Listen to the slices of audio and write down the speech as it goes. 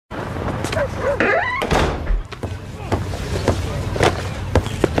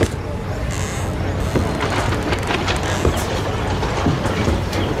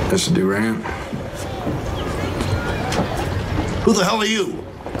Mr. Durant. Who the hell are you?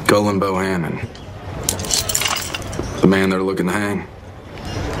 Cullen Bohannon. The man they're looking to hang.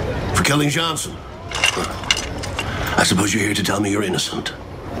 For killing Johnson. I suppose you're here to tell me you're innocent.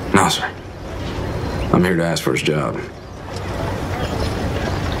 No, sir. I'm here to ask for his job.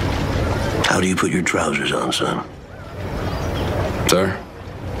 How do you put your trousers on, son? Sir?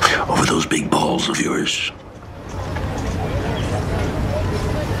 Over those big balls of yours.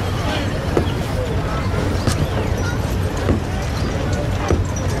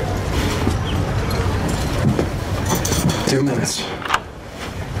 Two minutes.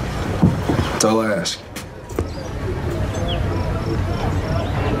 That's all I ask.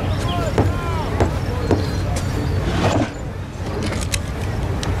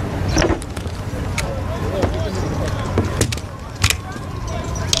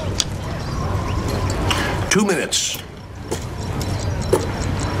 Two minutes.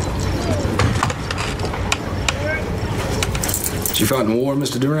 Did you fight in the war,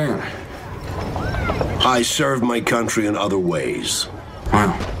 Mr. Durant? I served my country in other ways.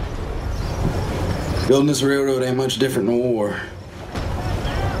 Wow. Building this railroad ain't much different than a war.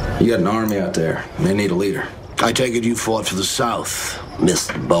 You got an army out there, and they need a leader. I take it you fought for the South, Miss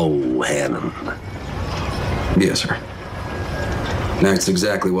Bohannon. Yes, sir. That's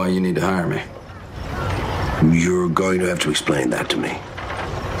exactly why you need to hire me. You're going to have to explain that to me.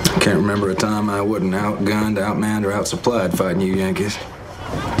 I can't remember a time I wasn't outgunned, outmanned, or outsupplied fighting you Yankees.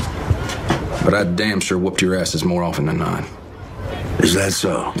 But I damn sure whooped your asses more often than not. Is that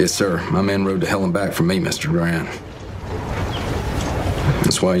so? Yes, sir. My men rode to hell and back for me, Mr. Durant.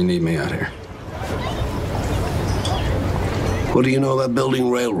 That's why you need me out here. What do you know about building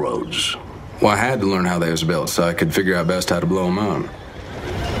railroads? Well, I had to learn how they was built so I could figure out best how to blow them up.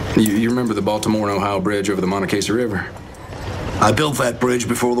 You remember the Baltimore and Ohio Bridge over the Montecito River? I built that bridge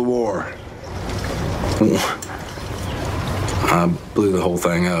before the war. I blew the whole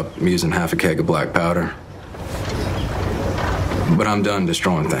thing up using half a keg of black powder. But I'm done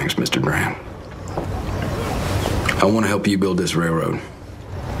destroying things, Mr. Durant. I want to help you build this railroad.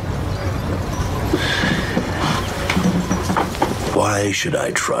 Why should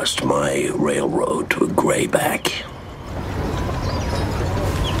I trust my railroad to a grayback?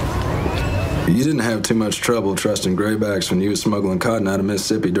 You didn't have too much trouble trusting graybacks when you was smuggling cotton out of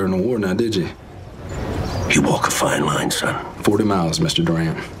Mississippi during the war, now did you? You walk a fine line, son. 40 miles, Mr.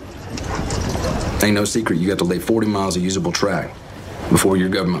 Durant. Ain't no secret you got to lay 40 miles of usable track before your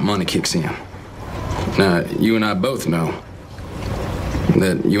government money kicks in. Now, you and I both know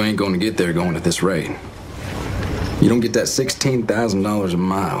that you ain't going to get there going at this rate. You don't get that $16,000 a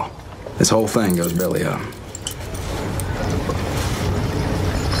mile, this whole thing goes belly up.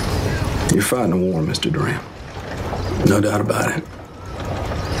 You're fighting a war, Mr. Durant. No doubt about it.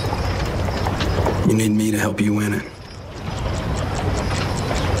 You need me to help you win it.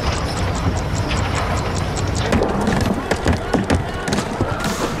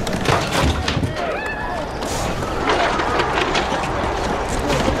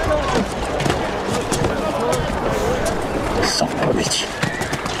 Son of a bitch.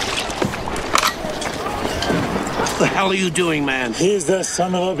 What the hell are you doing, man? He's the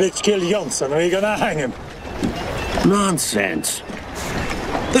son of a bitch killed Johnson. Are you gonna hang him? Nonsense.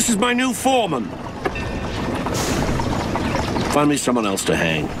 This is my new foreman. Find me someone else to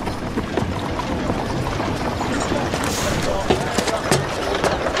hang.